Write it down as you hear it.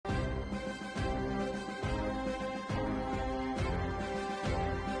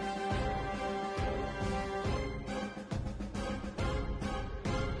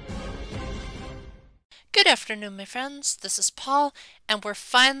Good afternoon, my friends. This is Paul, and we're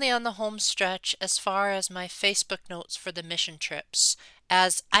finally on the home stretch as far as my Facebook notes for the mission trips,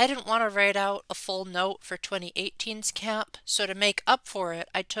 as I didn't want to write out a full note for 2018's camp, so to make up for it,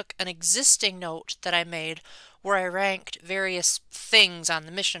 I took an existing note that I made where I ranked various things on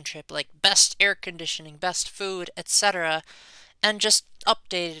the mission trip, like best air conditioning, best food, etc., and just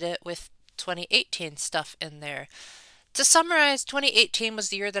updated it with 2018 stuff in there. To summarize, 2018 was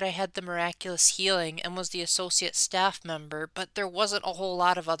the year that I had the miraculous healing and was the associate staff member, but there wasn't a whole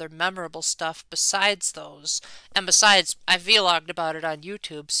lot of other memorable stuff besides those. And besides, I vlogged about it on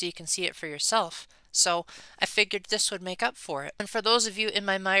YouTube so you can see it for yourself. So I figured this would make up for it. And for those of you in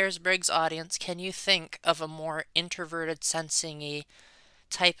my Myers-Briggs audience, can you think of a more introverted sensing-y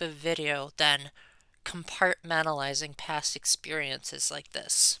type of video than compartmentalizing past experiences like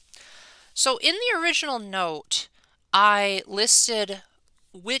this? So in the original note, I listed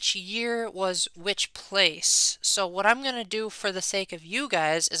which year was which place. So what I'm going to do for the sake of you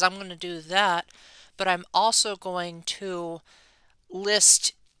guys is I'm going to do that, but I'm also going to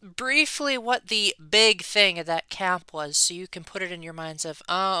list briefly what the big thing of that camp was so you can put it in your minds of,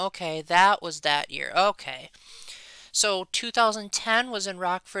 oh, okay, that was that year. Okay. So 2010 was in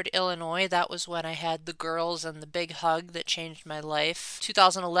Rockford, Illinois. That was when I had the girls and the big hug that changed my life.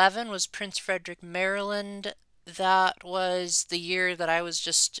 2011 was Prince Frederick, Maryland. That was the year that I was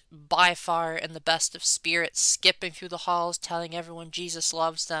just by far in the best of spirits, skipping through the halls, telling everyone Jesus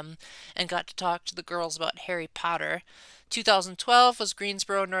loves them, and got to talk to the girls about Harry Potter. 2012 was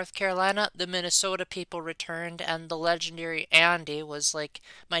Greensboro, North Carolina. The Minnesota people returned, and the legendary Andy was like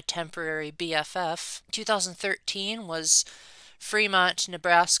my temporary BFF. 2013 was Fremont,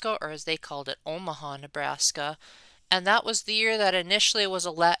 Nebraska, or as they called it, Omaha, Nebraska. And that was the year that initially was a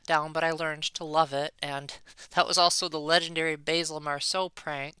letdown, but I learned to love it, and that was also the legendary Basil Marceau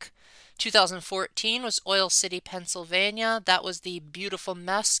prank. 2014 was Oil City, Pennsylvania. That was the Beautiful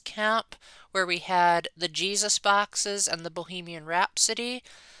Mess camp, where we had the Jesus boxes and the Bohemian Rhapsody.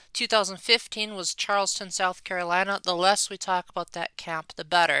 2015 was Charleston, South Carolina. The less we talk about that camp, the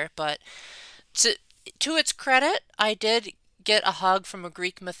better, but to its credit, I did get a hug from a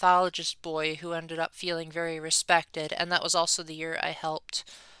Greek mythologist boy who ended up feeling very respected, and that was also the year I helped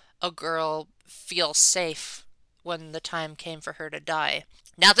a girl feel safe when the time came for her to die.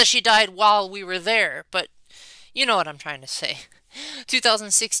 Not that she died while we were there, but you know what I'm trying to say.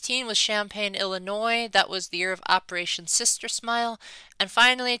 2016 was Champaign, Illinois. That was the year of Operation Sister Smile. And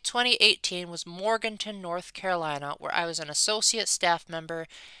finally, 2018 was Morganton, North Carolina, where I was an associate staff member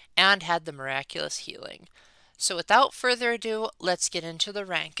and had the miraculous healing. So without further ado, let's get into the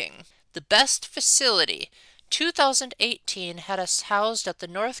ranking. The best facility. 2018 had us housed at the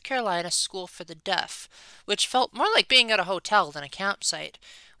North Carolina School for the Deaf, which felt more like being at a hotel than a campsite.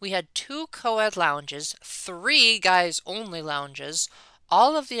 We had 2 co-ed lounges, 3 guys-only lounges,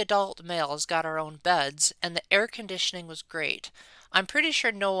 all of the adult males got our own beds, and the air conditioning was great. I'm pretty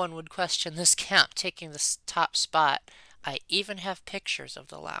sure no one would question this camp taking the top spot. I even have pictures of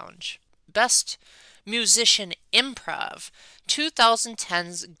the lounge. Best musician improv.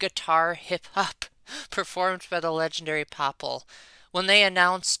 2010's guitar hip-hop performed by the legendary Popple. When they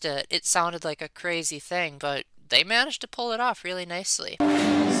announced it, it sounded like a crazy thing, but they managed to pull it off really nicely.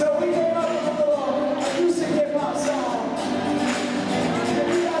 So we came up with a little acoustic hip-hop song. If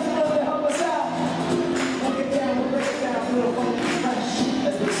you guys want to help us out, we'll get down, we'll break it down a little funky fresh,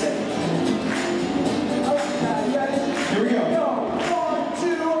 as we say. All right, now, you ready? Here we go. 1, 2,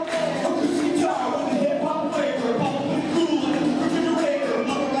 and acoustic guitar with the hip-hop flavor. Pop with the cool and the refrigerator.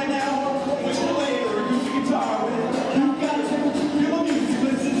 Love it right now, wish it later. Acoustic guitar with it. You got to feel the music,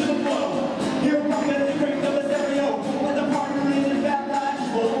 listen to the flow. Hear it rock as they crank up the stereo. Let the partner in the back line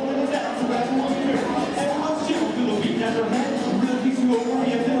just roll with it down so everyone can hear. Everyone's chill, feel the beat at their head. Really keeps you over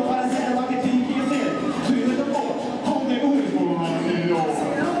and feel by the center like a team feels in. So you let the floor, home neighborhood is for running it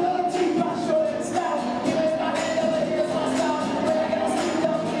all.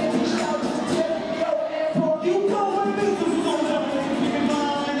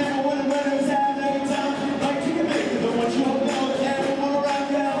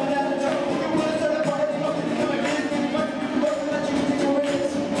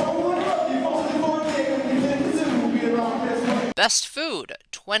 Best food,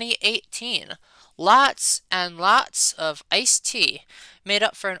 2018. Lots and lots of iced tea made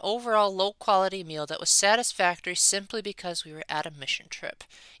up for an overall low quality meal that was satisfactory simply because we were at a mission trip.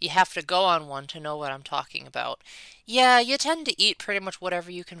 You have to go on one to know what I'm talking about. Yeah, you tend to eat pretty much whatever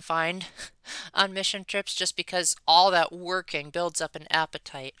you can find on mission trips just because all that working builds up an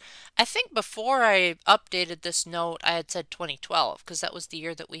appetite. I think before I updated this note, I had said 2012 because that was the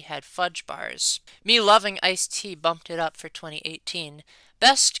year that we had fudge bars. Me loving iced tea bumped it up for 2018.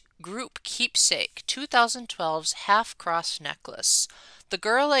 Best Group Keepsake 2012's Half Cross Necklace. The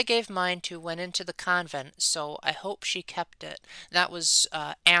girl I gave mine to went into the convent, so I hope she kept it. That was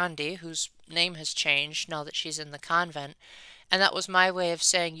Andy, whose name has changed now that she's in the convent. And that was my way of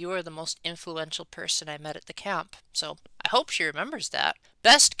saying you are the most influential person I met at the camp. So I hope she remembers that.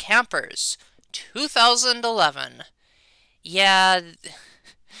 Best Campers 2011. Yeah,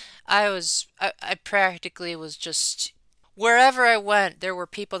 I practically was just wherever I went, there were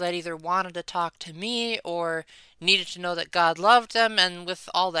people that either wanted to talk to me or needed to know that God loved them. And with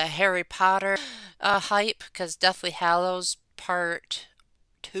all the Harry Potter hype, because Deathly Hallows Part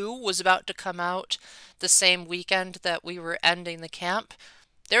 2 was about to come out the same weekend that we were ending the camp,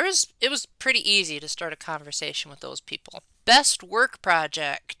 it was pretty easy to start a conversation with those people. Best Work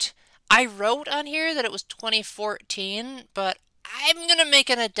Project. I wrote on here that it was 2014, but I'm going to make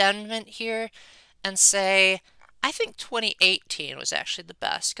an addendum here and say I think 2018 was actually the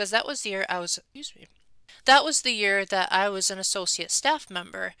best because that was the year that was the year that I was an associate staff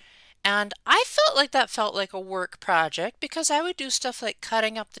member, and I felt like a work project because I would do stuff like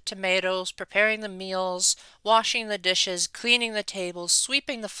cutting up the tomatoes, preparing the meals, washing the dishes, cleaning the tables,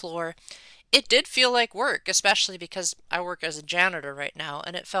 sweeping the floor. It did feel like work, especially because I work as a janitor right now,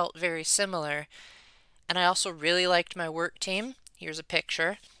 and it felt very similar. And I also really liked my work team. Here's a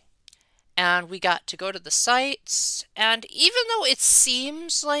picture. And we got to go to the sites, and even though it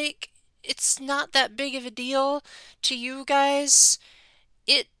seems like it's not that big of a deal to you guys,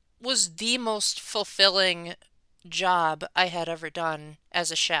 it was the most fulfilling job I had ever done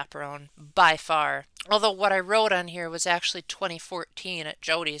as a chaperone, by far. Although what I wrote on here was actually 2014 at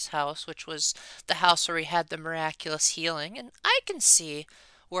Jody's house, which was the house where we had the miraculous healing, and I can see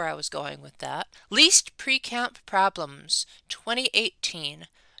where I was going with that. Least pre-camp problems, 2018.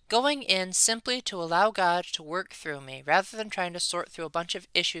 Going in simply to allow God to work through me rather than trying to sort through a bunch of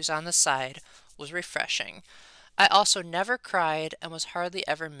issues on the side was refreshing. I also never cried and was hardly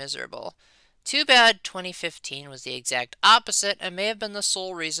ever miserable. Too bad 2015 was the exact opposite and may have been the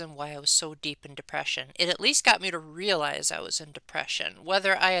sole reason why I was so deep in depression. It at least got me to realize I was in depression.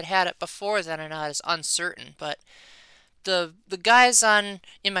 Whether I had had it before then or not is uncertain, but the guys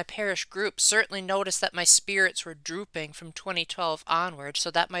in my parish group certainly noticed that my spirits were drooping from 2012 onward, so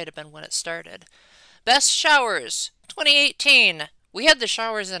that might have been when it started. Best showers, 2018. We had the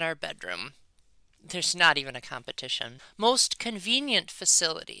showers in our bedroom. There's not even a competition. Most convenient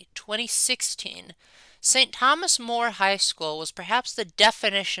facility, 2016. St. Thomas More High School was perhaps the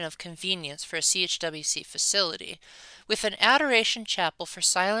definition of convenience for a CHWC facility. With an adoration chapel for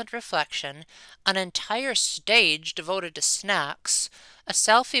silent reflection, an entire stage devoted to snacks, a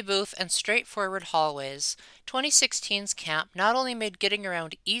selfie booth, and straightforward hallways, 2016's camp not only made getting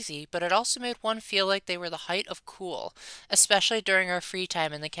around easy, but it also made one feel like they were the height of cool, especially during our free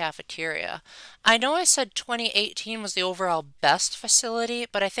time in the cafeteria. I know I said 2018 was the overall best facility,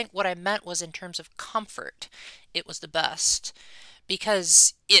 but I think what I meant was in terms of comfort, it was the best.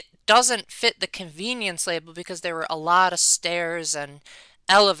 Because it doesn't fit the convenience label because there were a lot of stairs and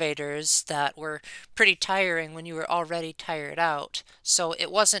elevators that were pretty tiring when you were already tired out, so it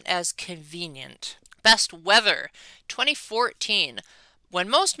wasn't as convenient. Best weather, 2014. When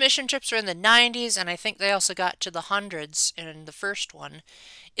most mission trips were in the 90s, and I think they also got to the hundreds in the first one,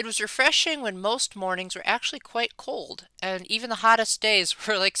 it was refreshing when most mornings were actually quite cold, and even the hottest days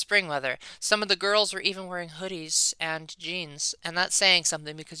were like spring weather. Some of the girls were even wearing hoodies and jeans, and that's saying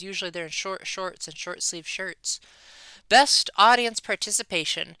something because usually they're in short shorts and short sleeve shirts. Best audience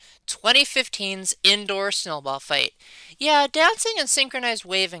participation, 2015's indoor snowball fight. Yeah, dancing and synchronized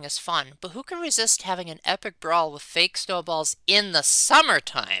waving is fun, but who can resist having an epic brawl with fake snowballs in the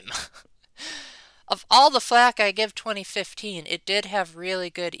summertime? Of all the flack I give 2015, it did have really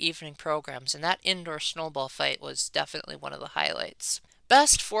good evening programs, and that indoor snowball fight was definitely one of the highlights.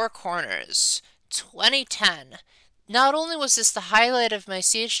 Best Four Corners, 2010. Not only was this the highlight of my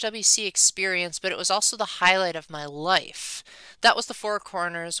CHWC experience, but it was also the highlight of my life. That was the Four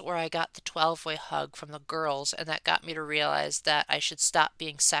Corners where I got the 12-way hug from the girls, and that got me to realize that I should stop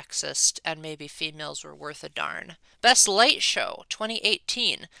being sexist and maybe females were worth a darn. Best Light Show,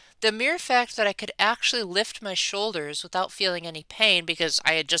 2018. The mere fact that I could actually lift my shoulders without feeling any pain because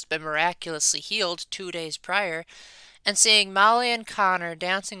I had just been miraculously healed 2 days prior, and seeing Molly and Connor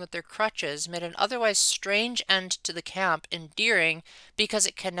dancing with their crutches made an otherwise strange end to the camp endearing because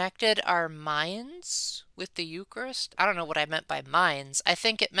it connected our minds with the Eucharist. I don't know what I meant by minds. I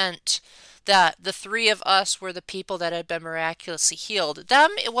think it meant that the three of us were the people that had been miraculously healed.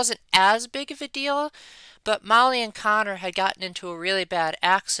 Them, it wasn't as big of a deal, but Molly and Connor had gotten into a really bad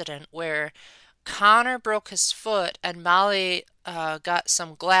accident where Connor broke his foot and Molly got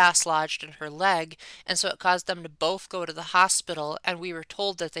some glass lodged in her leg, and so it caused them to both go to the hospital, and we were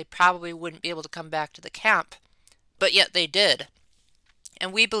told that they probably wouldn't be able to come back to the camp. But yet they did.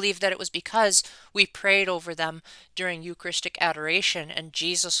 And we believe that it was because we prayed over them during Eucharistic adoration and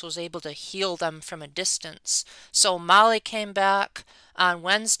Jesus was able to heal them from a distance. So Molly came back on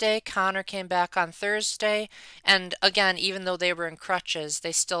Wednesday, Connor came back on Thursday, and again, even though they were in crutches,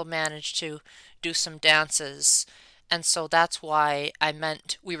 they still managed to do some dances. And so that's why I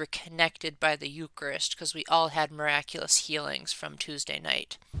meant we were connected by the Eucharist, because we all had miraculous healings from Tuesday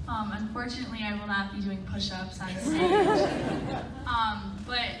night. Unfortunately, I will not be doing push-ups on stage.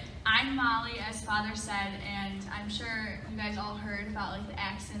 But I'm Molly, as Father said, and I'm sure you guys all heard about like the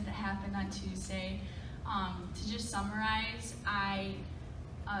accident that happened on Tuesday. To just summarize,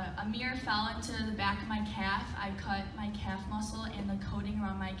 a mirror fell into the back of my calf. I cut my calf muscle and the coating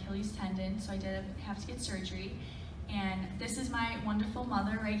around my Achilles tendon, so I did have to get surgery. And this is my wonderful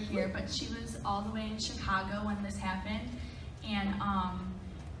mother right here, but she was all the way in Chicago when this happened. And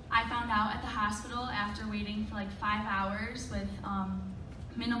I found out at the hospital after waiting for like 5 hours with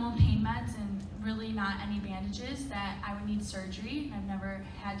minimal pain meds and really not any bandages that I would need surgery. I've never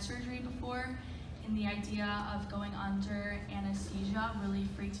had surgery before, and the idea of going under anesthesia really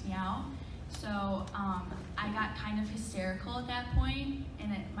freaked me out. So I got kind of hysterical at that point,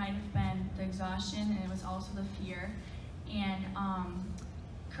 and it might have been the exhaustion, and it was also the fear. And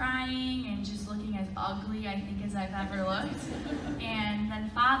crying and just looking as ugly, I think, as I've ever looked. And then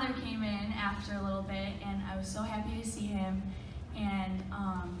Father came in after a little bit, and I was so happy to see him. And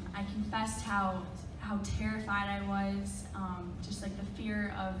I confessed how terrified I was, just like the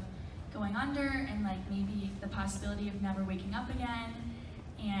fear of going under and like maybe the possibility of never waking up again.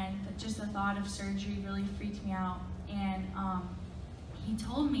 And just the thought of surgery really freaked me out. And he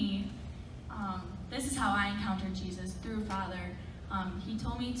told me, this is how I encountered Jesus, through Father. He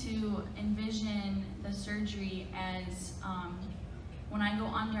told me to envision the surgery as when I go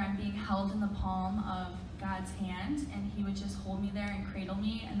under, I'm being held in the palm of God's hand, and he would just hold me there and cradle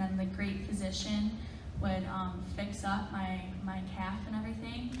me, and then the great physician would fix up my calf and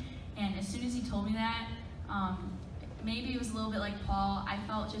everything. And as soon as he told me that, maybe it was a little bit like Paul, I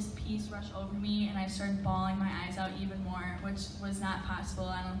felt just peace rush over me, and I started bawling my eyes out even more, which was not possible,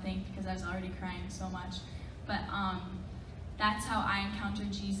 I don't think, because I was already crying so much. But that's how I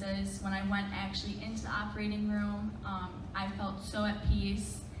encountered Jesus. When I went actually into the operating room, I felt so at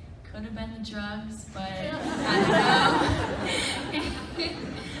peace. Could have been the drugs, but I don't know.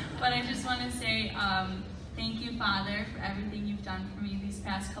 But I just want to say thank you, Father, for everything you've done for me these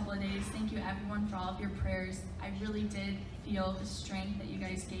past couple of days. Thank you, everyone, for all of your prayers. I really did feel the strength that you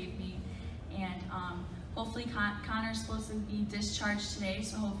guys gave me. And hopefully Connor's supposed to be discharged today,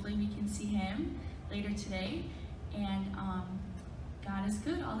 so hopefully we can see him later today. And God is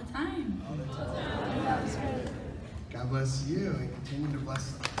good all the time. All the time. God bless you and continue to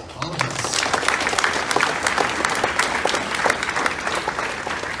bless all of us.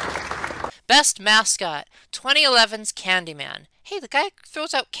 Best Mascot, 2011's Candyman. Hey, the guy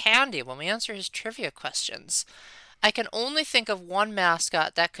throws out candy when we answer his trivia questions. I can only think of one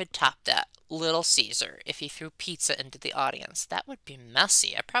mascot that could top that, Little Caesar, if he threw pizza into the audience. That would be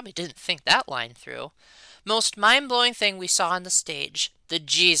messy. I probably didn't think that line through. Most mind-blowing thing we saw on the stage, the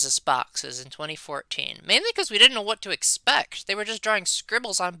Jesus boxes in 2014. Mainly because we didn't know what to expect. They were just drawing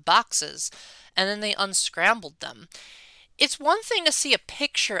scribbles on boxes, and then they unscrambled them. It's one thing to see a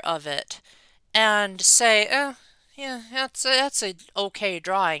picture of it and say, yeah, that's a okay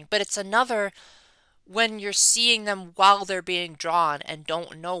drawing, but it's another when you're seeing them while they're being drawn and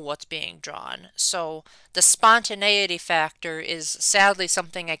don't know what's being drawn. So the spontaneity factor is sadly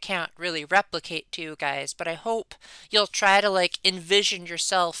something I can't really replicate to you guys, but I hope you'll try to like envision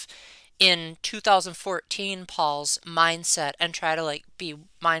yourself in 2014 Paul's mindset and try to like be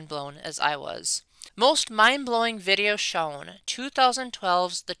mind blown as I was. Most mind-blowing video shown,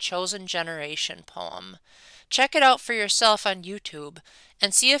 2012's The Chosen Generation poem. Check it out for yourself on YouTube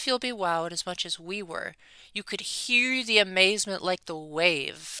and see if you'll be wowed as much as we were. You could hear the amazement like the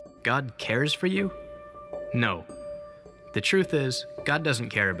wave. God cares for you? No. The truth is, God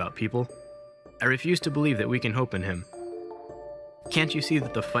doesn't care about people. I refuse to believe that we can hope in Him. Can't you see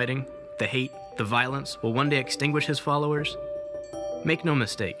that the fighting, the hate, the violence will one day extinguish His followers? Make no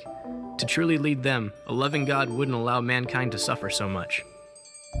mistake, to truly lead them, a loving God wouldn't allow mankind to suffer so much.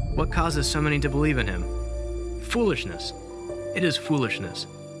 What causes so many to believe in Him? Foolishness. It is foolishness.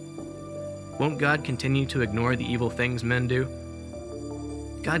 Won't God continue to ignore the evil things men do?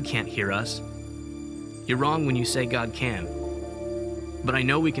 God can't hear us. You're wrong when you say God can. But I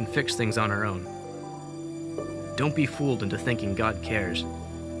know we can fix things on our own. Don't be fooled into thinking God cares.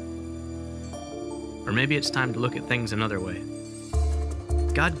 Or maybe it's time to look at things another way.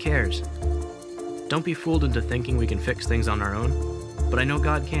 God cares. Don't be fooled into thinking we can fix things on our own, but I know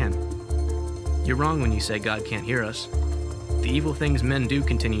God can. You're wrong when you say God can't hear us. The evil things men do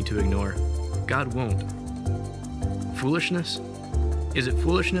continue to ignore, God won't. Foolishness? Is it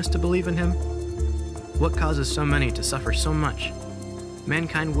foolishness to believe in Him? What causes so many to suffer so much?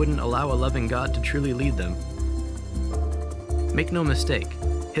 Mankind wouldn't allow a loving God to truly lead them. Make no mistake,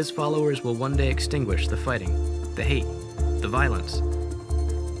 His followers will one day extinguish the fighting, the hate, the violence.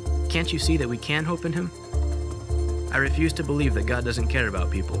 Can't you see that we can hope in Him? I refuse to believe that God doesn't care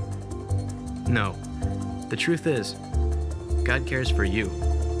about people. No. The truth is, God cares for you.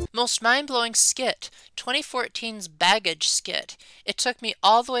 Most mind-blowing skit, 2014's Baggage skit. It took me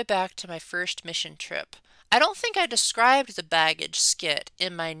all the way back to my first mission trip. I don't think I described the Baggage skit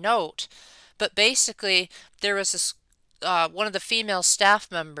in my note, but basically there was this, one of the female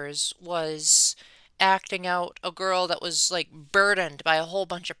staff members was acting out a girl that was like burdened by a whole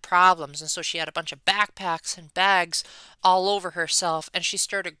bunch of problems, and so she had a bunch of backpacks and bags all over herself, and she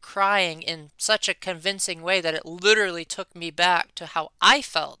started crying in such a convincing way that it literally took me back to how I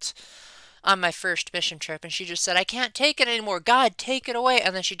felt on my first mission trip. And she just said, "I can't take it anymore, God, take it away."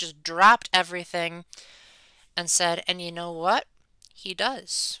 And then she just dropped everything and said, "And you know what? He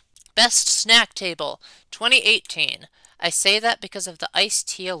does." Best snack table, 2018. I say that because of the iced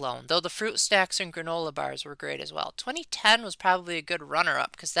tea alone, though the fruit snacks and granola bars were great as well. 2010 was probably a good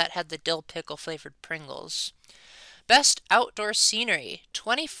runner-up because that had the dill pickle flavored Pringles. Best outdoor scenery,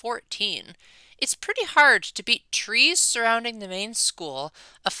 2014. It's pretty hard to beat trees surrounding the main school,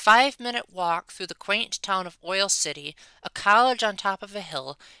 a 5-minute walk through the quaint town of Oil City, a college on top of a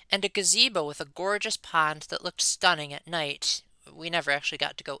hill, and a gazebo with a gorgeous pond that looked stunning at night. We never actually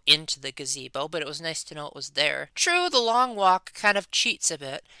got to go into the gazebo, but it was nice to know it was there. True, the long walk kind of cheats a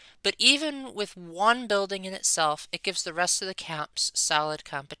bit, but even with one building in itself, it gives the rest of the camps solid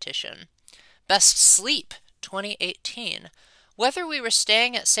competition. Best sleep, 2018. Whether we were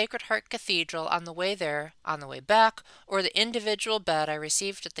staying at Sacred Heart Cathedral on the way there, on the way back, or the individual bed I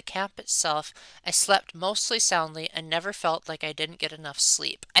received at the camp itself, I slept mostly soundly and never felt like I didn't get enough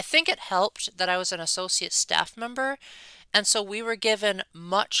sleep. I think it helped that I was an associate staff member, and so we were given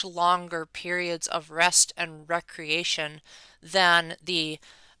much longer periods of rest and recreation than the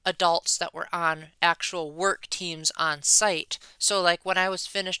adults that were on actual work teams on site. So like when I was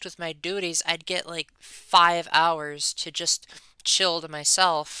finished with my duties, I'd get like 5 hours to just chill to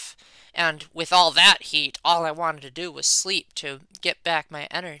myself. And with all that heat, all I wanted to do was sleep to get back my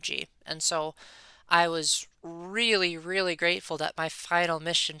energy. And so I was really, really grateful that my final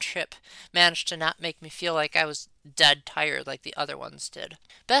mission trip managed to not make me feel like I was dead tired like the other ones did.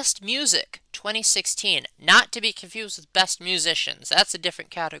 Best Music, 2016. Not to be confused with Best Musicians. That's a different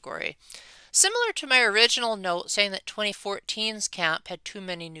category. Similar to my original note saying that 2014's camp had too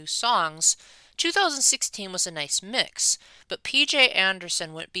many new songs, 2016 was a nice mix, but PJ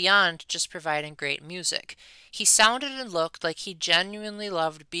Anderson went beyond just providing great music. He sounded and looked like he genuinely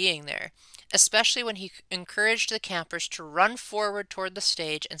loved being there, especially when he encouraged the campers to run forward toward the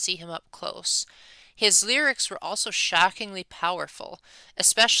stage and see him up close. His lyrics were also shockingly powerful,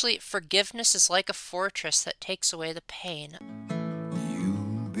 especially "Forgiveness is like a fortress that takes away the pain."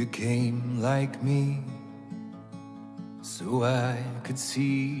 You became like me, so I could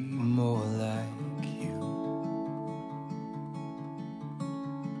see more like you.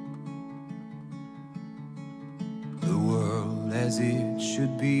 The world as it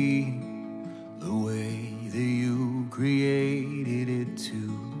should be, the way that you created it to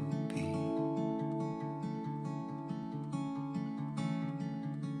be.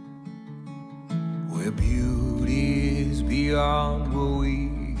 Where beauty is beyond what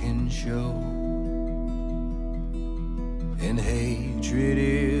we can show, and hatred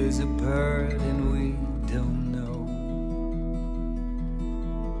is a burden we don't know.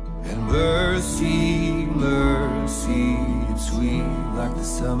 And mercy, mercy, it's sweet like the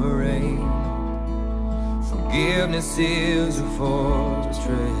summer rain. Forgiveness is a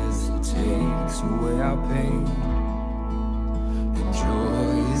fortress that takes away our pain. And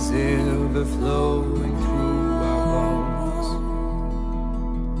joy is ever flowing through our bones.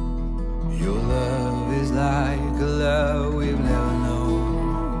 Your love is like a love we've never known.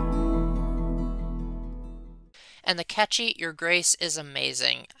 And the catchy Your Grace is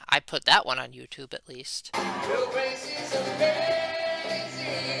Amazing. I put that one on YouTube at least. Your grace is amazing.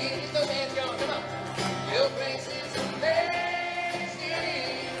 Those hands going, come on. Your grace is amazing.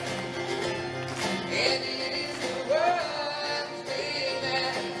 And it is the one thing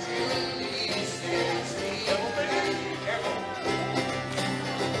that truly sets me free.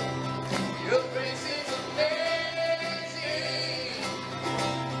 Your grace is amazing.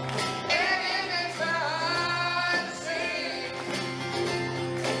 And it is hard to see.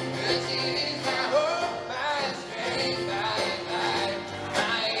 'Cause it is my hope, my strength, my life,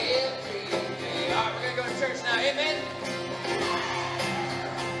 my everything. All right, we're gonna go to church now, amen?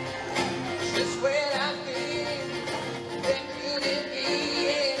 Just when I think there couldn't be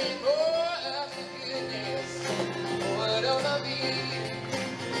any more of the goodness, what of me?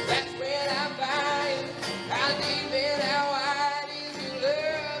 That's when I find how deep and how wide is your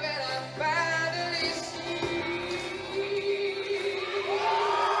love, and I finally see.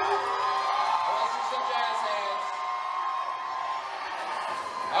 Let's do some jazz hands.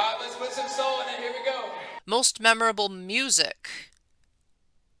 All right, let's put some soul in it. Here we go. Most memorable music.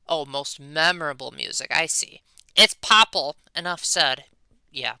 Oh, most memorable music. I see. It's Popple. Enough said.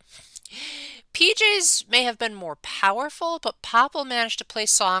 Yeah. PJ's may have been more powerful, but Popple managed to play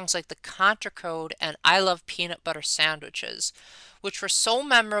songs like the Contra Code and I Love Peanut Butter Sandwiches, which were so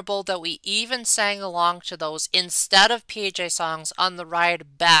memorable that we even sang along to those instead of PJ songs on the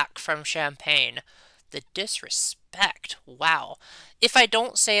ride back from Champaign. The disrespect. Wow. If I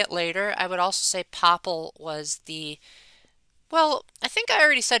don't say it later, I would also say Popple was the... Well, I think I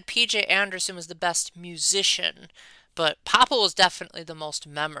already said PJ Anderson was the best musician, but Popple was definitely the most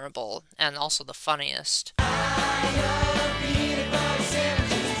memorable and also the funniest. Early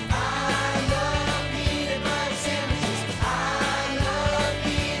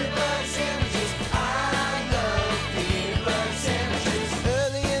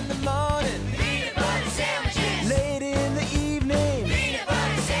in the morning, late in the evening,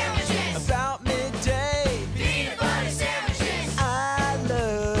 about midday, I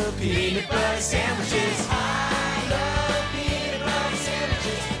love peanut butter sandwiches. I love peanut butter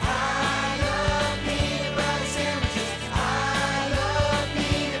sandwiches. I love peanut butter sandwiches. I love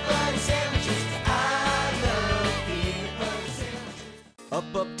peanut butter sandwiches. I love peanut butter sandwiches.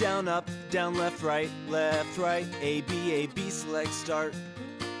 Up, down, left, right, A, B, select, start.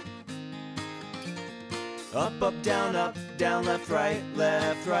 Up, down, left, right,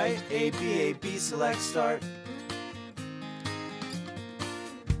 A, B, select, start.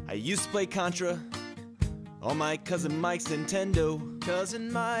 I used to play Contra on my cousin Mike's Nintendo.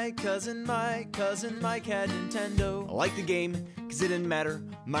 Cousin Mike had Nintendo. I liked the game, cause it didn't matter.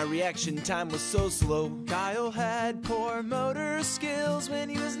 My reaction time was so slow. Kyle had poor motor skills when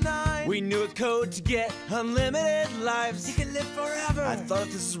he was 9. We knew a code to get unlimited lives. He could live forever. I thought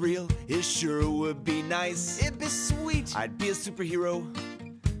if this was real, it sure would be nice. It'd be sweet. I'd be a superhero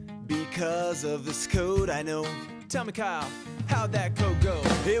because of this code I know. Tell me, Kyle, how'd that code go?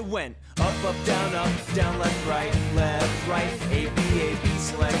 It went up, down, left, right, A, B,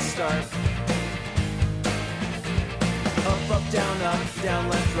 select, start. Up, down,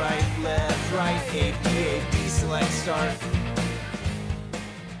 left, right, A, B, select, start.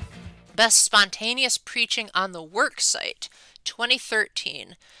 Best Spontaneous Preaching on the Work Site,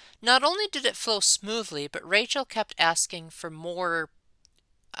 2013. Not only did it flow smoothly, but Rachel kept asking for more.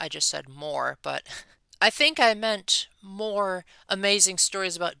 I just said more, but I think I meant more amazing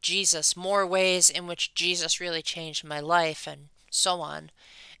stories about Jesus, more ways in which Jesus really changed my life, and so on.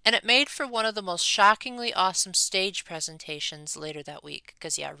 And it made for one of the most shockingly awesome stage presentations later that week,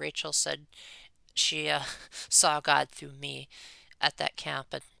 because yeah, Rachel said she saw God through me at that camp,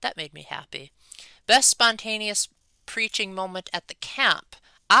 and that made me happy. Best Spontaneous Preaching Moment at the Camp,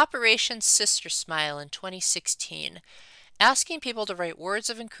 Operation Sister Smile in 2016. Asking people to write words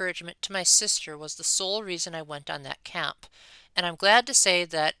of encouragement to my sister was the sole reason I went on that camp, and I'm glad to say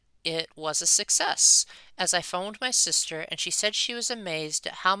that it was a success, as I phoned my sister and she said she was amazed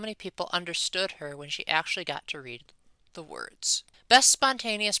at how many people understood her when she actually got to read the words. Best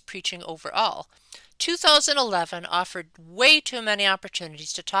Spontaneous Preaching Overall, 2011 offered way too many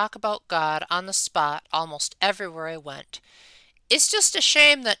opportunities to talk about God on the spot almost everywhere I went. It's just a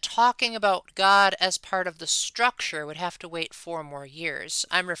shame that talking about God as part of the structure would have to wait 4 more years.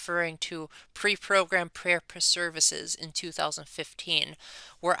 I'm referring to pre-programmed prayer services in 2015,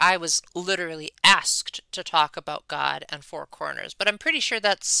 where I was literally asked to talk about God and Four Corners, but I'm pretty sure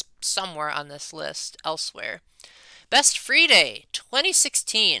that's somewhere on this list elsewhere. Best Free Day,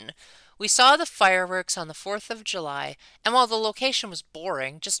 2016. We saw the fireworks on the 4th of July, and while the location was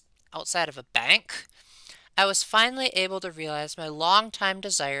boring, just outside of a bank, I was finally able to realize my long-time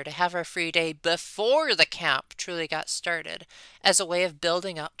desire to have our free day before the camp truly got started, as a way of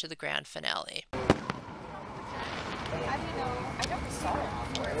building up to the grand finale.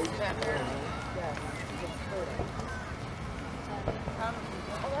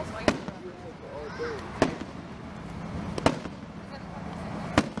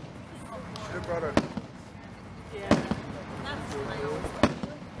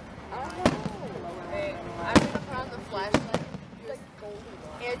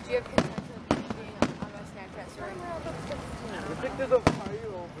 And do you have consent of being on my Snapchat story? I think there's a fire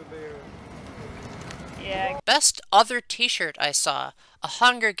over there. Yeah. Best other t-shirt I saw, a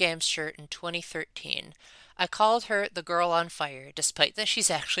Hunger Games shirt in 2013. I called her the girl on fire, despite that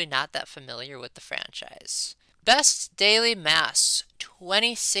she's actually not that familiar with the franchise. Best Daily Mass,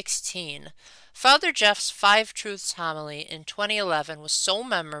 2016. Father Jeff's Five Truths homily in 2011 was so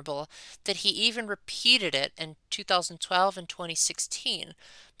memorable that he even repeated it in 2012 and 2016.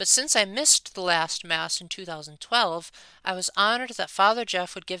 But since I missed the last Mass in 2012, I was honored that Father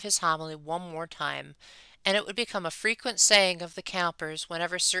Jeff would give his homily one more time, and it would become a frequent saying of the campers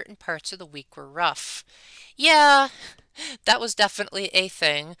whenever certain parts of the week were rough. Yeah, that was definitely a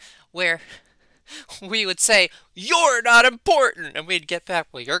thing where we would say, "You're not important," and we'd get back,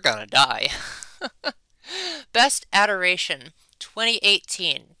 "Well, you're gonna die." Best Adoration,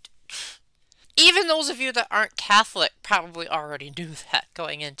 2018. Even those of you that aren't Catholic probably already knew that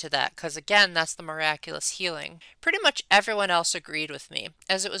going into that, because again, that's the miraculous healing. Pretty much everyone else agreed with me,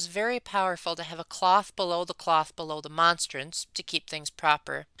 as it was very powerful to have a cloth below the monstrance to keep things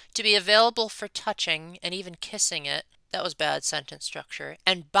proper, to be available for touching and even kissing it. That was bad sentence structure.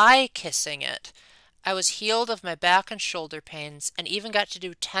 And by kissing it, I was healed of my back and shoulder pains, and even got to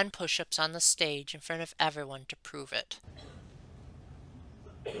do 10 push-ups on the stage in front of everyone to prove it.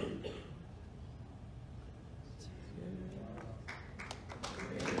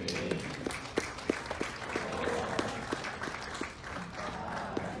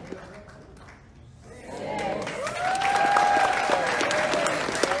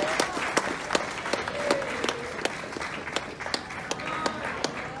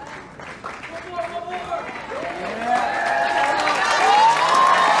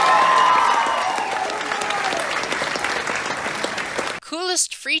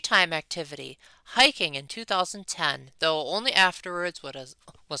 Coolest free time activity, hiking in 2010, though only afterwards was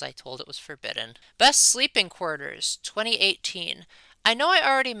I told it was forbidden. Best sleeping quarters, 2018. I know I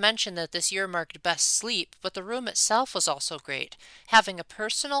already mentioned that this year marked best sleep, but the room itself was also great, having a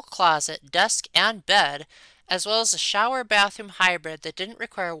personal closet, desk, and bed, as well as a shower-bathroom hybrid that didn't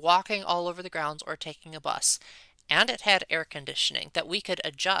require walking all over the grounds or taking a bus. And it had air conditioning that we could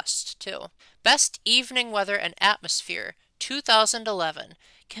adjust, too. Best evening weather and atmosphere, 2011.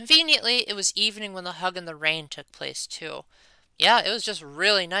 Conveniently, it was evening when the Hug in the Rain took place, too. Yeah, it was just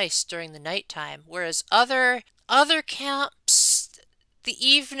really nice during the nighttime, whereas other camps, the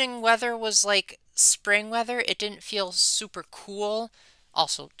evening weather was like spring weather. It didn't feel super cool.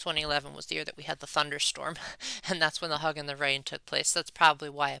 Also, 2011 was the year that we had the thunderstorm, and that's when the Hug in the Rain took place. That's probably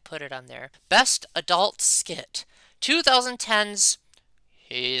why I put it on there. Best adult skit, 2010's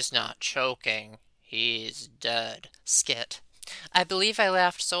He's Not Choking, He's Dead skit. I believe I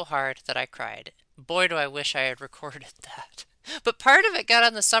laughed so hard that I cried. Boy, do I wish I had recorded that. But part of it got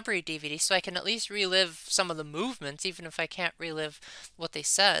on the summary DVD, so I can at least relive some of the movements, even if I can't relive what they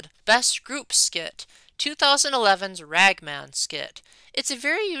said. Best group skit, 2011's Ragman skit. It's a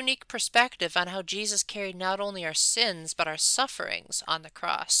very unique perspective on how Jesus carried not only our sins, but our sufferings on the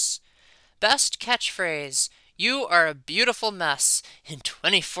cross. Best catchphrase, You are a beautiful mess, in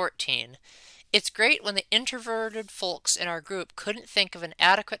 2014. It's great when the introverted folks in our group couldn't think of an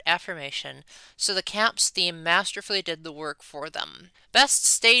adequate affirmation, so the camp's theme masterfully did the work for them. Best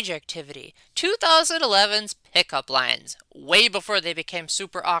stage activity, 2011's pickup lines, way before they became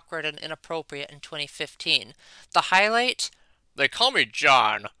super awkward and inappropriate in 2015. The highlight, They call me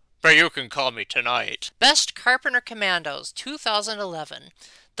John, but you can call me tonight. Best Carpenter Commandos, 2011.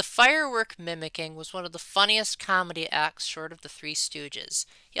 The firework mimicking was one of the funniest comedy acts short of the Three Stooges.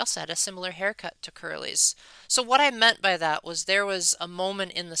 He also had a similar haircut to Curly's. So what I meant by that was there was a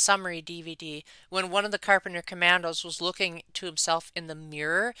moment in the summary DVD when one of the Carpenter Commandos was looking to himself in the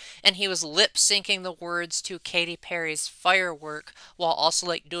mirror and he was lip syncing the words to Katy Perry's Firework while also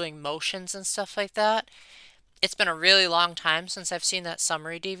like doing motions and stuff like that. It's been a really long time since I've seen that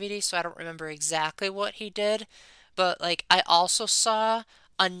summary DVD, so I don't remember exactly what he did. But like I also saw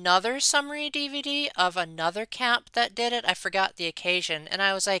another summary DVD of another camp that did it. I forgot the occasion, and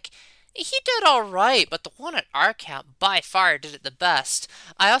I was like, he did all right, but the one at our camp by far did it the best.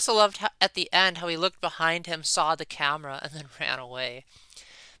 I also loved how, at the end how he looked behind him, saw the camera, and then ran away.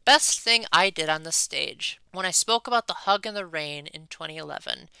 Best thing I did on the stage. When I spoke about the Hug in the Rain in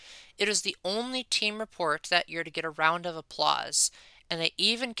 2011, it was the only team report that year to get a round of applause, and they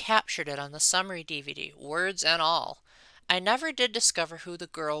even captured it on the summary DVD, words and all. I never did discover who the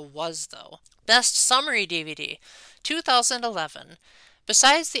girl was, though. Best Summary DVD, 2011.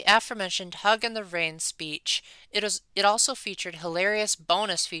 Besides the aforementioned Hug in the Rain speech, it also featured hilarious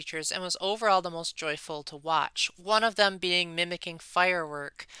bonus features and was overall the most joyful to watch, one of them being mimicking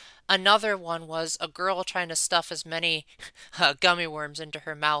Firework. Another one was a girl trying to stuff as many gummy worms into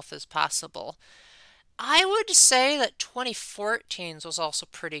her mouth as possible. I would say that 2014's was also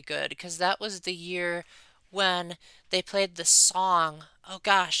pretty good, because that was the year when they played the song. Oh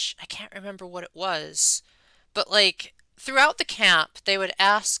gosh, I can't remember what it was. But like, throughout the camp, they would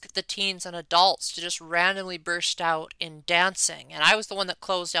ask the teens and adults to just randomly burst out in dancing. And I was the one that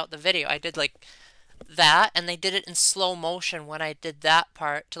closed out the video. I did like that, and they did it in slow motion when I did that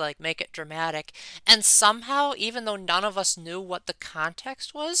part to like make it dramatic. And somehow, even though none of us knew what the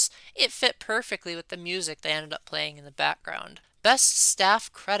context was, it fit perfectly with the music they ended up playing in the background. Best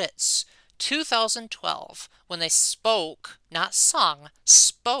Staff Credits, 2012, when they spoke, not sung,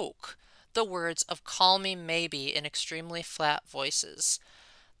 spoke the words of Call Me Maybe in extremely flat voices.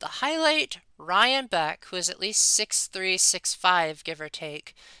 The highlight, Ryan Beck, who is at least 6'3", 6'5", give or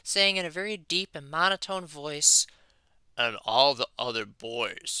take, saying in a very deep and monotone voice, "And all the other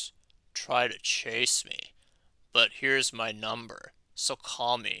boys try to chase me, but here's my number, so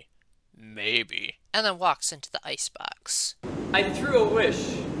call me, maybe," and then walks into the icebox. I threw a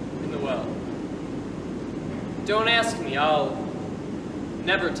wish in the well. Don't ask me, I'll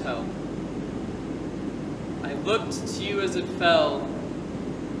never tell. I looked to you as it fell,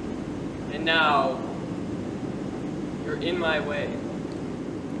 and now you're in my way.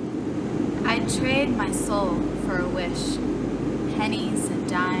 I'd trade my soul for a wish, pennies and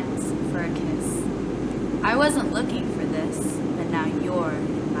dimes for a kiss. I wasn't looking for this, but now you're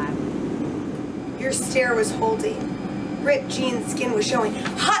in my way. Your stare was holding. Ripped jeans, skin was showing.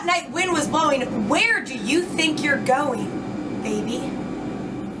 Hot night wind was blowing. Where do you think you're going, baby?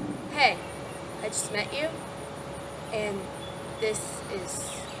 Hey, I just met you, and this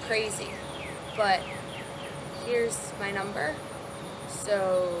is crazy, but here's my number,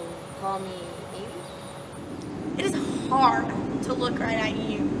 so call me maybe? It is hard to look right at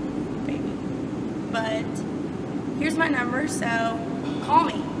you, baby, but here's my number, so call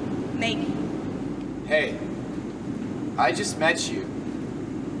me maybe. Hey, I just met you,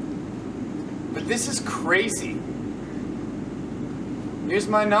 but this is crazy. Here's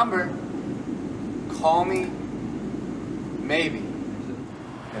my number. Call me maybe.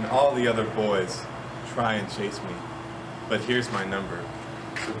 And all the other boys try and chase me, but here's my number,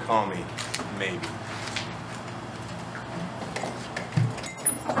 so call me maybe.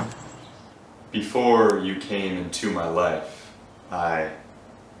 Before you came into my life, I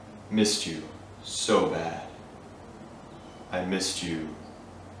missed you so bad. I missed you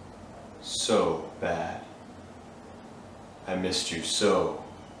so bad. I missed you so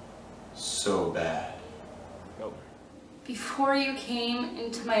bad. Before you came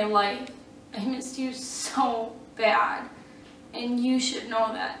into my life, I missed you so bad. And you should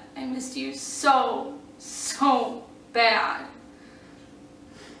know that. I missed you so bad.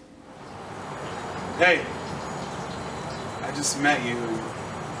 Hey, I just met you.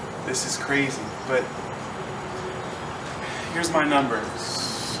 This is crazy, but here's my number,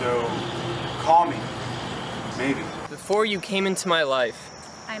 so call me, maybe. Before you came into my life,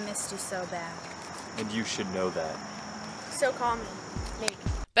 I missed you so bad. And you should know that. So call me maybe.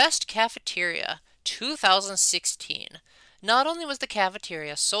 Best Cafeteria, 2016. Not only was the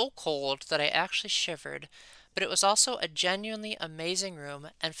cafeteria so cold that I actually shivered, but it was also a genuinely amazing room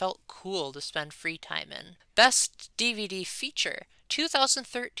and felt cool to spend free time in. Best DVD Feature,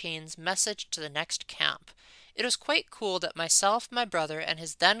 2013's Message to the Next Camp. It was quite cool that myself, my brother, and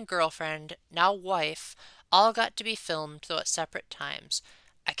his then girlfriend, now wife, all got to be filmed, though at separate times.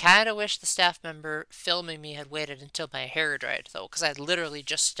 I kind of wish the staff member filming me had waited until my hair dried, though, because I had literally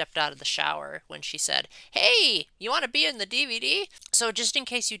just stepped out of the shower when she said, "Hey, you want to be in the DVD?" So just in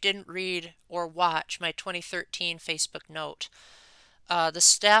case you didn't read or watch my 2013 Facebook note, the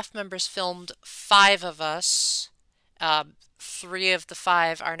staff members filmed 5 of us. 3 of the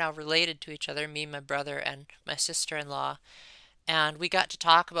 5 are now related to each other, me, my brother, and my sister-in-law. And we got to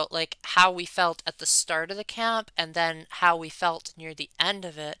talk about like how we felt at the start of the camp and then how we felt near the end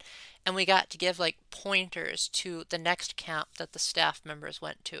of it. And we got to give like pointers to the next camp that the staff members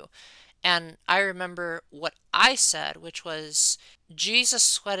went to. And I remember what I said, which was, Jesus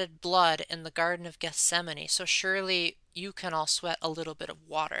sweated blood in the Garden of Gethsemane, so surely you can all sweat a little bit of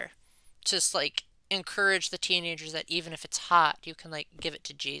water. Just like encourage the teenagers that even if it's hot, you can like give it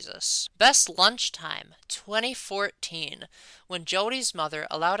to Jesus. Best lunchtime, 2014, when Jody's mother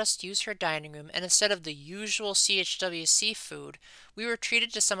allowed us to use her dining room, and instead of the usual CHWC food, we were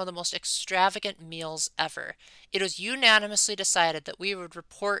treated to some of the most extravagant meals ever. It was unanimously decided that we would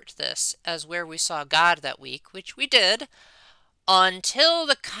report this as where we saw God that week, which we did, until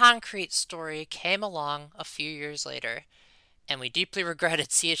the concrete story came along a few years later, and we deeply regretted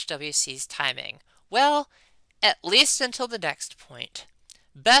CHWC's timing. Well, at least until the next point.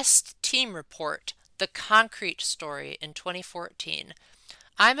 Best team report, the concrete story in 2014.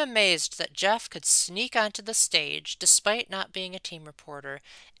 I'm amazed that Jeff could sneak onto the stage despite not being a team reporter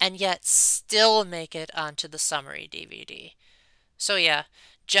and yet still make it onto the summary DVD. So yeah,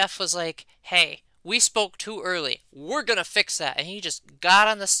 Jeff was like, "Hey, we spoke too early. We're gonna fix that." And he just got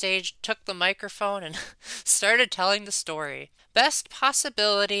on the stage, took the microphone, and started telling the story. Best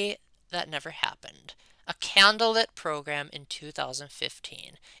possibility that never happened. A candlelit program in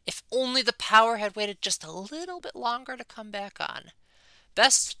 2015. If only the power had waited just a little bit longer to come back on.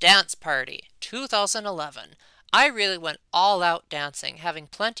 Best dance party, 2011. I really went all out dancing, having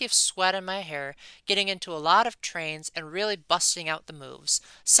plenty of sweat in my hair, getting into a lot of trains, and really busting out the moves.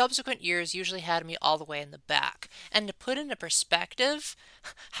 Subsequent years usually had me all the way in the back. And to put into perspective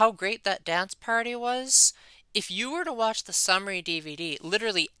how great that dance party was, if you were to watch the summary DVD,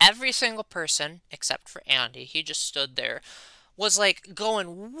 literally every single person, except for Andy, he just stood there, was like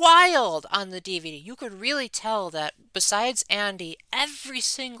going wild on the DVD. You could really tell that besides Andy, every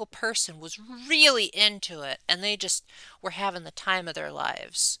single person was really into it, and they just were having the time of their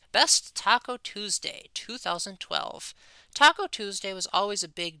lives. Best Taco Tuesday, 2012. Taco Tuesday was always a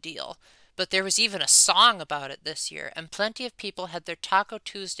big deal, but there was even a song about it this year, and plenty of people had their Taco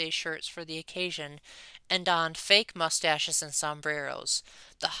Tuesday shirts for the occasion and donned fake mustaches and sombreros.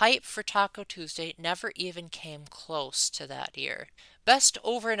 The hype for Taco Tuesday never even came close to that year. Best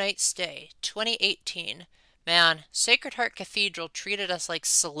overnight stay, 2018. Man, Sacred Heart Cathedral treated us like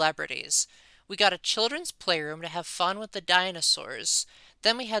celebrities. We got a children's playroom to have fun with the dinosaurs.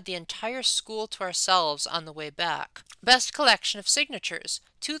 Then we had the entire school to ourselves on the way back. Best collection of signatures,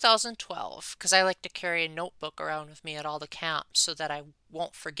 2012, because I like to carry a notebook around with me at all the camps so that I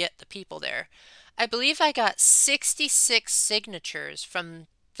won't forget the people there. I believe I got 66 signatures from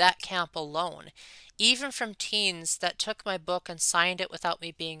that camp alone, even from teens that took my book and signed it without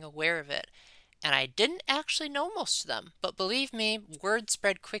me being aware of it. And I didn't actually know most of them, but believe me, word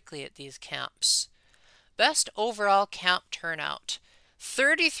spread quickly at these camps. Best overall camp turnout.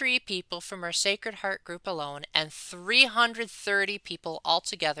 33 people from our Sacred Heart group alone, and 330 people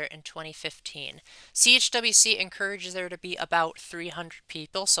altogether in 2015. CHWC encourages there to be about 300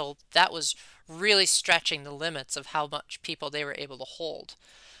 people, so that was really stretching the limits of how much people they were able to hold.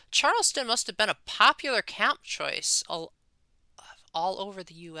 Charleston must have been a popular camp choice all over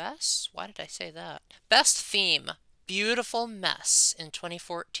the U.S.? Why did I say that? Best theme, Beautiful Mess in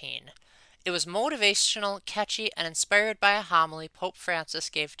 2014. It was motivational, catchy, and inspired by a homily Pope Francis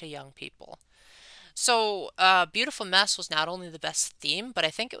gave to young people. So, Beautiful Mess was not only the best theme, but I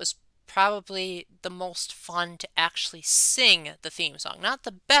think it was probably the most fun to actually sing the theme song. Not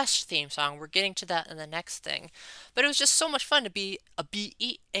the best theme song, we're getting to that in the next thing, but it was just so much fun to be a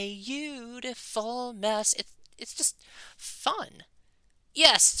beautiful mess. It's just fun.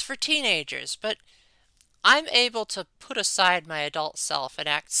 Yes, it's for teenagers, but I'm able to put aside my adult self and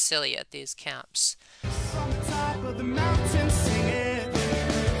act silly at these camps. From the top of the mountain, sing it.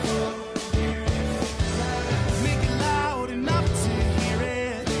 Make it loud enough to hear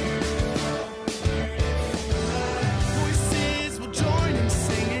it. Voices will join in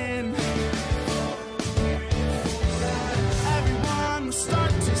singing. Everyone will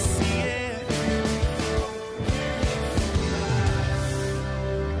start to see it.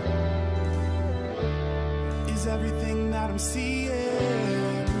 Is everything that I'm seeing?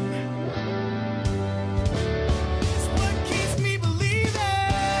 It's what keeps me believing.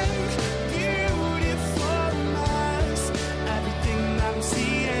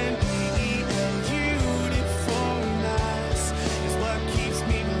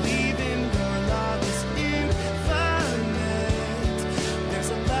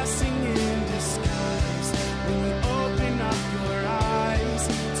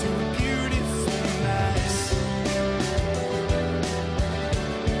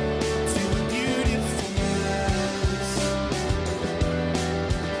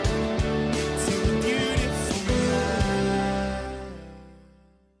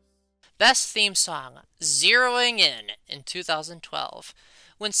 Best theme song, Zeroing in 2012.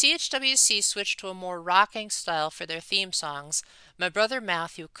 When CHWC switched to a more rocking style for their theme songs, my brother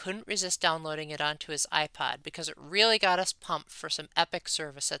Matthew couldn't resist downloading it onto his iPod because it really got us pumped for some epic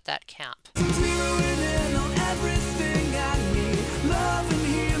service at that camp.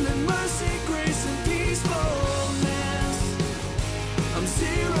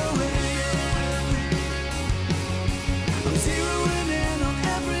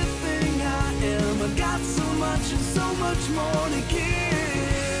 So much more to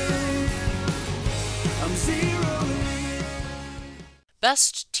give. I'm zeroing.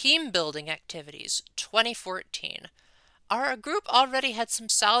 Best team building activities, 2014. Our group already had some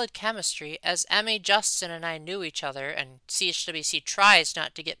solid chemistry as Emmy, Justin, and I knew each other, and CHWC tries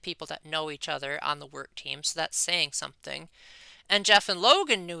not to get people that know each other on the work team, so that's saying something. And Jeff and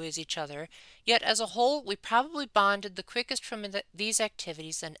Logan knew each other, yet as a whole, we probably bonded the quickest from these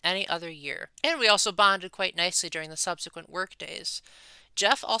activities than any other year. And we also bonded quite nicely during the subsequent work days.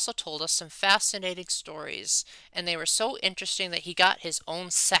 Jeff also told us some fascinating stories, and they were so interesting that he got his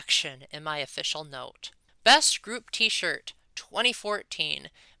own section in my official note. Best Group T-shirt, 2014.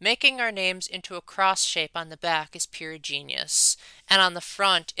 Making our names into a cross shape on the back is pure genius. And on the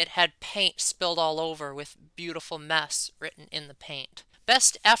front, it had paint spilled all over with beautiful mess written in the paint.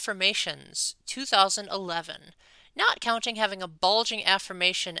 Best Affirmations, 2011. Not counting having a bulging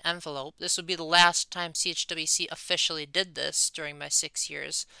affirmation envelope, this would be the last time CHWC officially did this during my 6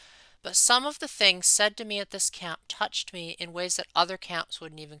 years. But some of the things said to me at this camp touched me in ways that other camps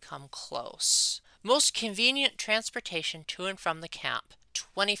wouldn't even come close. Most convenient transportation to and from the camp,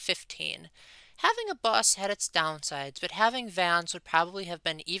 2015. Having a bus had its downsides, but having vans would probably have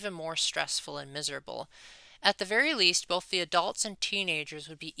been even more stressful and miserable. At the very least, both the adults and teenagers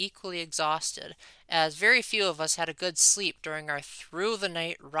would be equally exhausted, as very few of us had a good sleep during our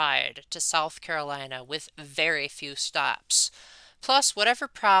through-the-night ride to South Carolina with very few stops. Plus, whatever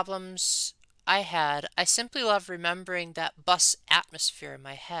problems I had, I simply love remembering that bus atmosphere in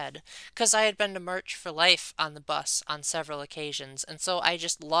my head, because I had been to March for Life on the bus on several occasions, and so I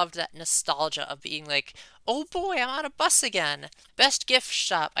just loved that nostalgia of being like, oh boy, I'm on a bus again. Best gift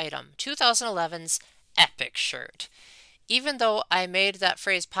shop item, 2011's Epic shirt. Even though I made that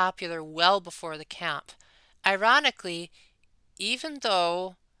phrase popular well before the camp, ironically, even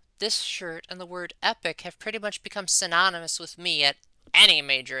though this shirt and the word epic have pretty much become synonymous with me at any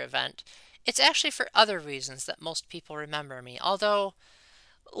major event, it's actually for other reasons that most people remember me, although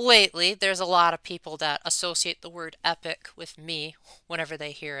lately there's a lot of people that associate the word epic with me whenever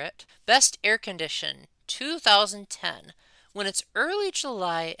they hear it. Best air condition, 2010. When it's early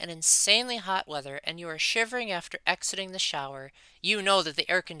July and insanely hot weather and you are shivering after exiting the shower, you know that the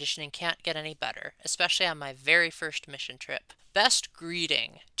air conditioning can't get any better, especially on my very first mission trip. Best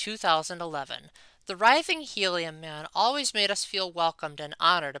greeting, 2011. The writhing helium man always made us feel welcomed and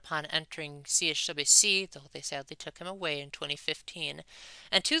honored upon entering CHWC, though they sadly took him away in 2015.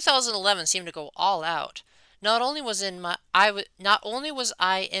 And 2011 seemed to go all out. Not only was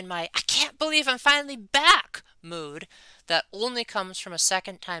I in my I can't believe I'm finally back mood that only comes from a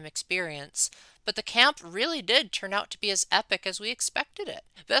second-time experience, but the camp really did turn out to be as epic as we expected it.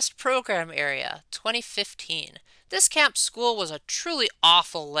 Best program area, 2015. This camp school was a truly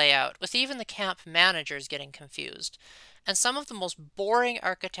awful layout, with even the camp managers getting confused, and some of the most boring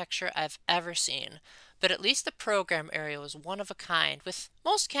architecture I've ever seen. But at least the program area was one of a kind, with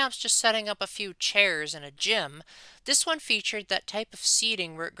most camps just setting up a few chairs and a gym. This one featured that type of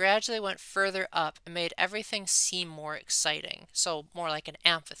seating where it gradually went further up and made everything seem more exciting, so more like an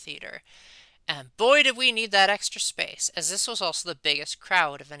amphitheater. And boy did we need that extra space, as this was also the biggest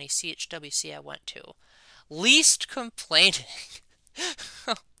crowd of any CHWC I went to. Least complaining.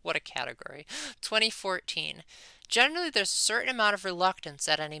 What a category. 2014. Generally, there's a certain amount of reluctance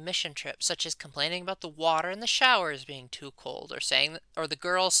at any mission trip, such as complaining about the water in the showers being too cold, or the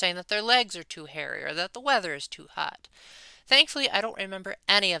girls saying that their legs are too hairy, or that the weather is too hot. Thankfully, I don't remember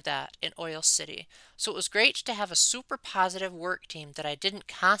any of that in Oil City, so it was great to have a super positive work team that I didn't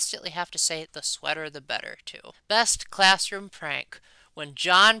constantly have to say the sweater the better to. Best classroom prank. When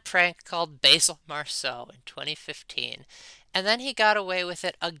John prank called Basil Marceau in 2015, and then he got away with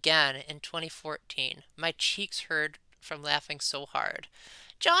it again in 2014. My cheeks hurt from laughing so hard.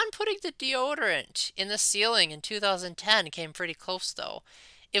 John putting the deodorant in the ceiling in 2010 came pretty close though.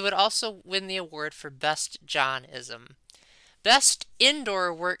 It would also win the award for Best Johnism. Best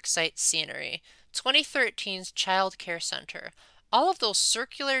Indoor Worksite Scenery, 2013's Child Care Center. All of those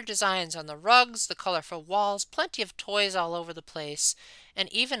circular designs on the rugs, the colorful walls, plenty of toys all over the place, and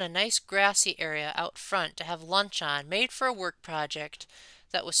even a nice grassy area out front to have lunch on, made for a work project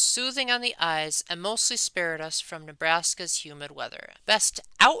that was soothing on the eyes and mostly spared us from Nebraska's humid weather. Best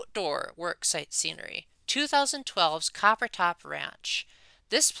outdoor worksite scenery, 2012's Coppertop Ranch.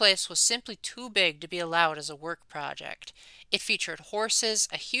 This place was simply too big to be allowed as a work project. It featured horses,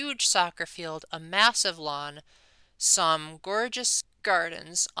 a huge soccer field, a massive lawn, some gorgeous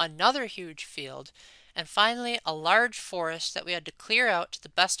gardens, another huge field, and finally a large forest that we had to clear out to the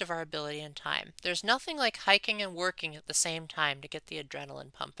best of our ability and time. There's nothing like hiking and working at the same time to get the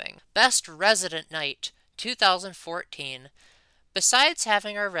adrenaline pumping. Best Resident Night, 2014. Besides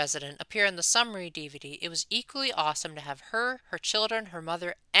having our resident appear in the summary DVD, it was equally awesome to have her, her children, her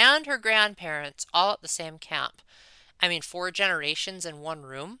mother, and her grandparents all at the same camp. I mean, 4 generations in one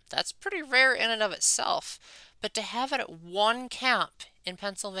room? That's pretty rare in and of itself. But to have it at one camp in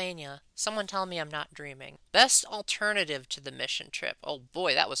Pennsylvania, someone tell me I'm not dreaming. Best alternative to the mission trip. Oh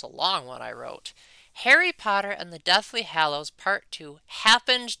boy, that was a long one I wrote. Harry Potter and the Deathly Hallows Part 2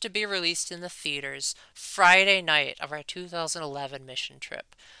 happened to be released in the theaters Friday night of our 2011 mission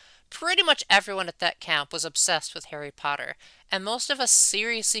trip. Pretty much everyone at that camp was obsessed with Harry Potter, and most of us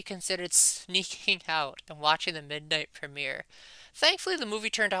seriously considered sneaking out and watching the midnight premiere. Thankfully, the movie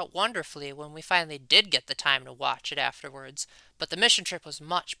turned out wonderfully when we finally did get the time to watch it afterwards, but the mission trip was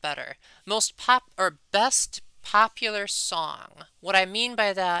much better. Best popular song. What I mean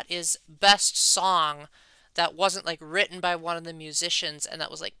by that is best song that wasn't like written by one of the musicians and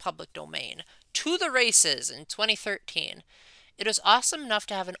that was like public domain. To the Races in 2013. It was awesome enough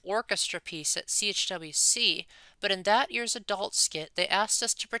to have an orchestra piece at CHWC, but in that year's adult skit, they asked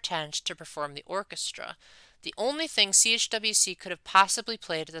us to pretend to perform the orchestra. The only thing CHWC could have possibly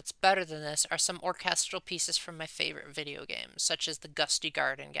played that's better than this are some orchestral pieces from my favorite video games, such as the Gusty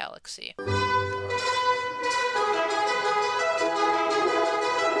Garden Galaxy.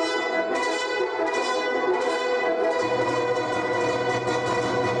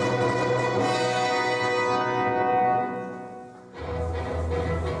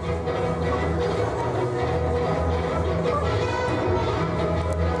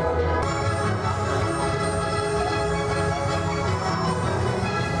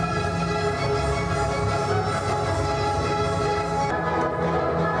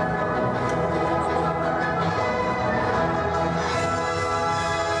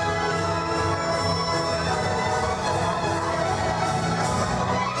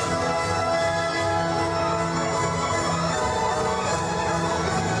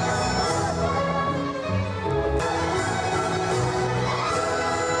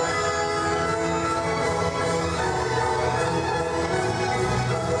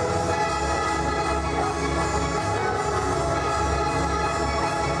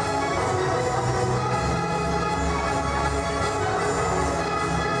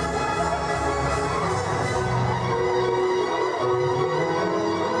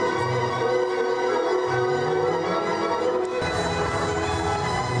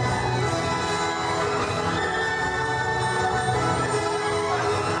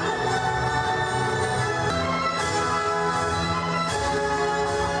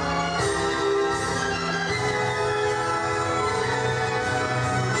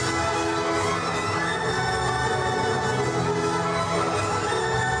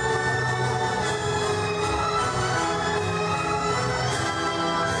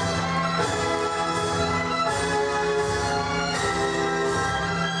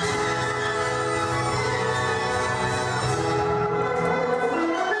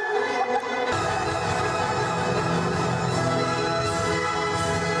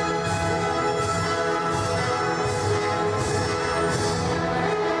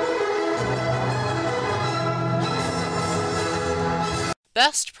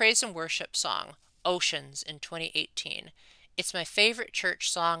 Best Praise and Worship Song, Oceans in 2018. It's my favorite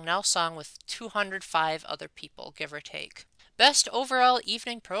church song, now sung with 205 other people, give or take. Best Overall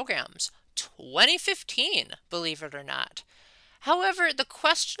Evening Programs, 2015, believe it or not. However, the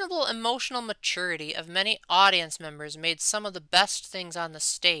questionable emotional maturity of many audience members made some of the best things on the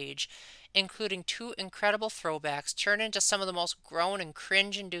stage, including 2 incredible throwbacks, turn into some of the most groan and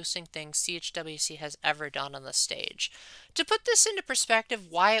cringe-inducing things CHWC has ever done on the stage. To put this into perspective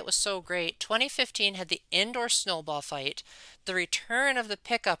why it was so great, 2015 had the indoor snowball fight, the return of the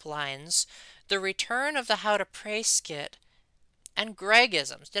pickup lines, the return of the How to Pray skit, and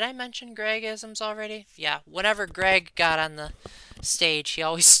Gregisms. Did I mention Gregisms already? Yeah, whenever Greg got on the stage, he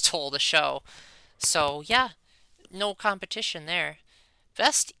always stole the show. So yeah, no competition there.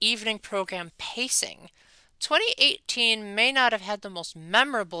 Best Evening Program Pacing. 2018 may not have had the most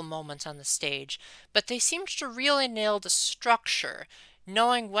memorable moments on the stage, but they seemed to really nail the structure.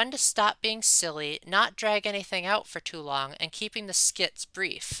 knowing when to stop being silly, not drag anything out for too long, and keeping the skits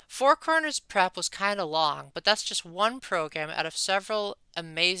brief. Four Corners prep was kind of long, but that's just one program out of several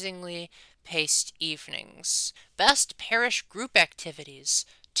amazingly paced evenings. Best Parish Group Activities,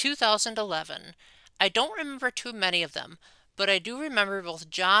 2011. I don't remember too many of them, but I do remember both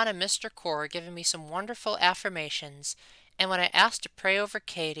John and Mr. Core giving me some wonderful affirmations, and when I asked to pray over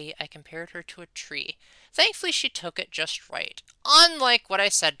Katie, I compared her to a tree. Thankfully, she took it just right, unlike what I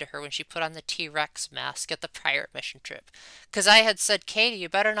said to her when she put on the T-Rex mask at the prior mission trip. Because I had said, Katie, you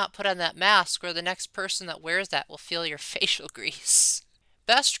better not put on that mask or the next person that wears that will feel your facial grease.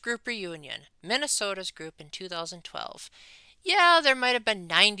 Best Group Reunion, Minnesota's group in 2012. Yeah, there might have been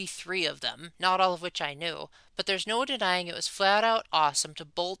 93 of them, not all of which I knew, but there's no denying it was flat out awesome to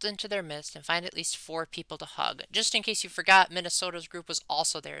bolt into their midst and find at least 4 people to hug. Just in case you forgot, Minnesota's group was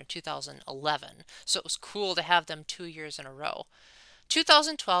also there in 2011, so it was cool to have them 2 years in a row.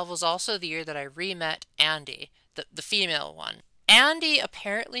 2012 was also the year that I re-met Andy, the female one. Andy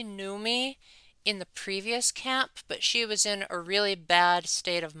apparently knew me in the previous camp, but she was in a really bad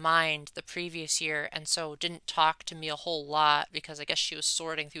state of mind the previous year and so didn't talk to me a whole lot because I guess she was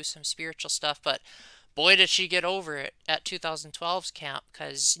sorting through some spiritual stuff, but boy did she get over it at 2012's camp,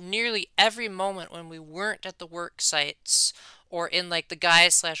 because nearly every moment when we weren't at the work sites or in like the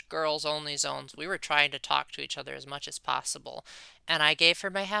guys/girls only zones, we were trying to talk to each other as much as possible, and I gave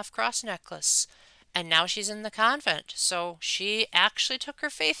her my half-cross necklace. And now she's in the convent, so she actually took her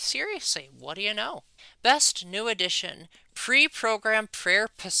faith seriously. What do you know? Best New Edition, Pre-Program Prayer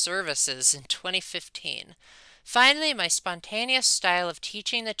Services in 2015. Finally, my spontaneous style of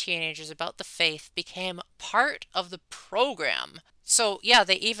teaching the teenagers about the faith became part of the program. So yeah,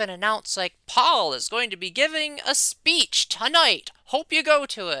 they even announced like, Paul is going to be giving a speech tonight. Hope you go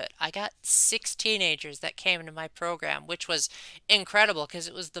to it. I got 6 teenagers that came into my program, which was incredible because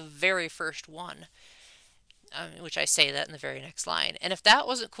it was the very first one. Which I say that in the very next line. And if that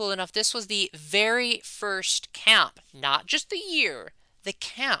wasn't cool enough, this was the very first camp, not just the year, the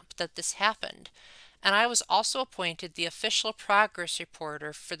camp that this happened. And I was also appointed the official progress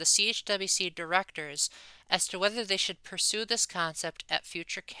reporter for the CHWC directors as to whether they should pursue this concept at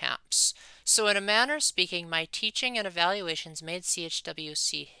future camps. So in a manner of speaking, my teaching and evaluations made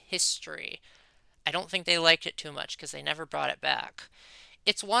CHWC history. I don't think they liked it too much because they never brought it back.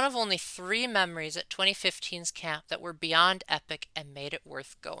 It's one of only 3 memories at 2015's camp that were beyond epic and made it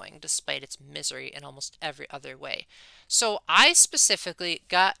worth going, despite its misery in almost every other way. So I specifically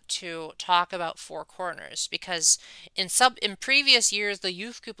got to talk about Four Corners because in previous years, the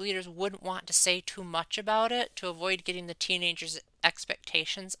youth group leaders wouldn't want to say too much about it to avoid getting the teenagers'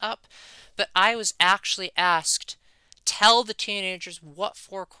 expectations up. But I was actually asked, tell the teenagers what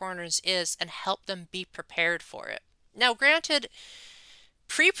Four Corners is and help them be prepared for it. Now, granted,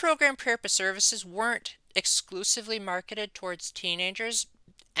 pre-program prayer services weren't exclusively marketed towards teenagers.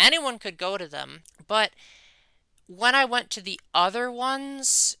 Anyone could go to them, but when I went to the other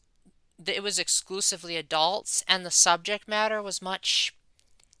ones, it was exclusively adults, and the subject matter was much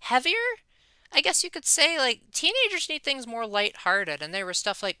heavier. I guess you could say, like, teenagers need things more lighthearted, and there was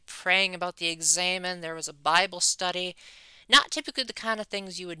stuff like praying about the examen, there was a Bible study, not typically the kind of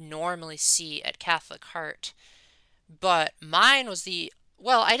things you would normally see at Catholic Heart. But mine was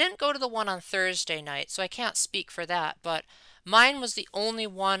well, I didn't go to the one on Thursday night, so I can't speak for that, but mine was the only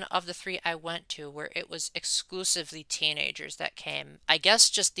one of the 3 I went to where it was exclusively teenagers that came. I guess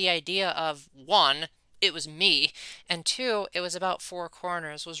just the idea of, 1, it was me, and 2, it was about Four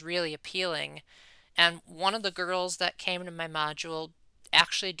Corners was really appealing. And one of the girls that came to my module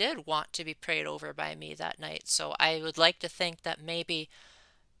actually did want to be prayed over by me that night, so I would like to think that maybe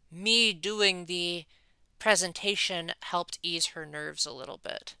me doing the presentation helped ease her nerves a little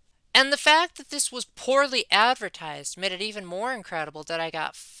bit. And the fact that this was poorly advertised made it even more incredible that I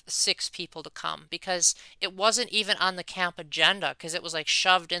got 6 people to come, because it wasn't even on the camp agenda because it was like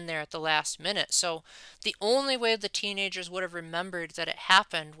shoved in there at the last minute. So the only way the teenagers would have remembered that it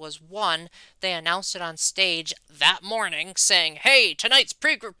happened was, 1, they announced it on stage that morning saying, hey, tonight's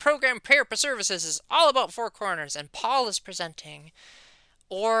program prayer services is all about Four Corners and Paul is presenting.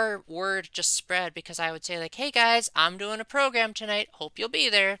 Or word just spread because I would say like, hey guys, I'm doing a program tonight. Hope you'll be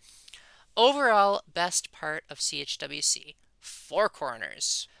there. Overall, best part of CHWC, Four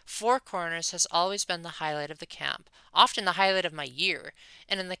Corners. Four Corners has always been the highlight of the camp, often the highlight of my year,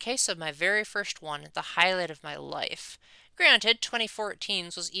 and in the case of my very first one, the highlight of my life. Granted,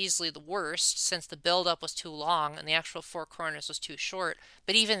 2014's was easily the worst since the build-up was too long and the actual Four Corners was too short,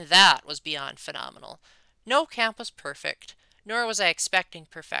 but even that was beyond phenomenal. No camp was perfect, nor was I expecting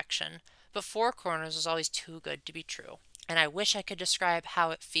perfection, but Four Corners was always too good to be true. and I wish I could describe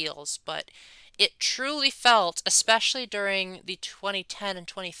how it feels, but it truly felt, especially during the 2010 and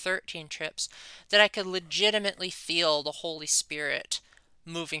 2013 trips, that I could legitimately feel the Holy Spirit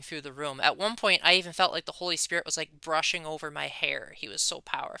moving through the room. At one point, I even felt like the Holy Spirit was like brushing over my hair. He was so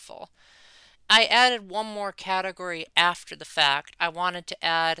powerful. I added one more category after the fact. I wanted to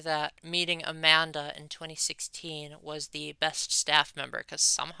add that meeting Amanda in 2016 was the best staff member, because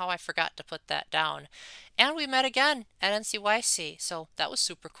somehow I forgot to put that down. And we met again at NCYC, so that was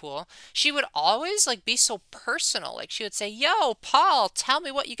super cool. She would always like be so personal. Like she would say, "Yo, Paul, tell me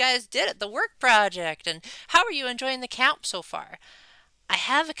what you guys did at the work project, and how are you enjoying the camp so far?" I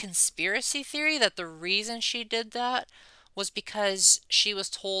have a conspiracy theory that the reason she did that was because she was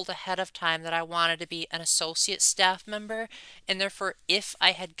told ahead of time that I wanted to be an associate staff member, and therefore if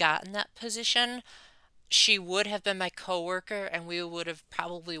I had gotten that position, she would have been my coworker and we would have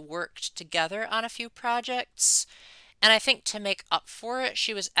probably worked together on a few projects. And I think to make up for it,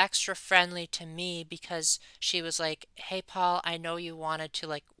 she was extra friendly to me because she was like, "Hey Paul, I know you wanted to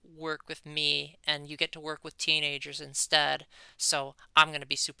like work with me and you get to work with teenagers instead, so I'm going to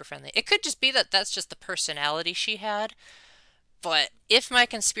be super friendly." It could just be that that's just the personality she had, but if my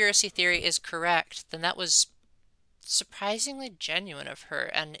conspiracy theory is correct, then that was surprisingly genuine of her,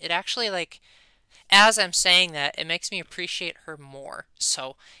 and it actually like, as I'm saying that, it makes me appreciate her more.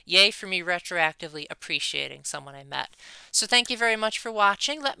 So yay for me retroactively appreciating someone I met. So thank you very much for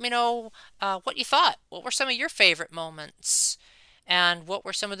watching. Let me know what you thought. What were some of your favorite moments? And what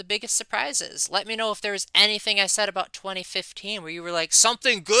were some of the biggest surprises? Let me know if there was anything I said about 2015 where you were like,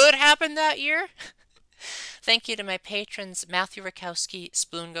 something good happened that year? Thank you to my patrons Matthew Rakowski,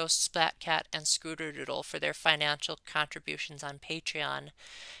 Spoon Ghost, Splatcat, and Scooterdoodle for their financial contributions on Patreon.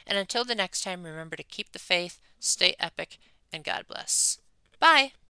 And until the next time, remember to keep the faith, stay epic, and God bless. Bye!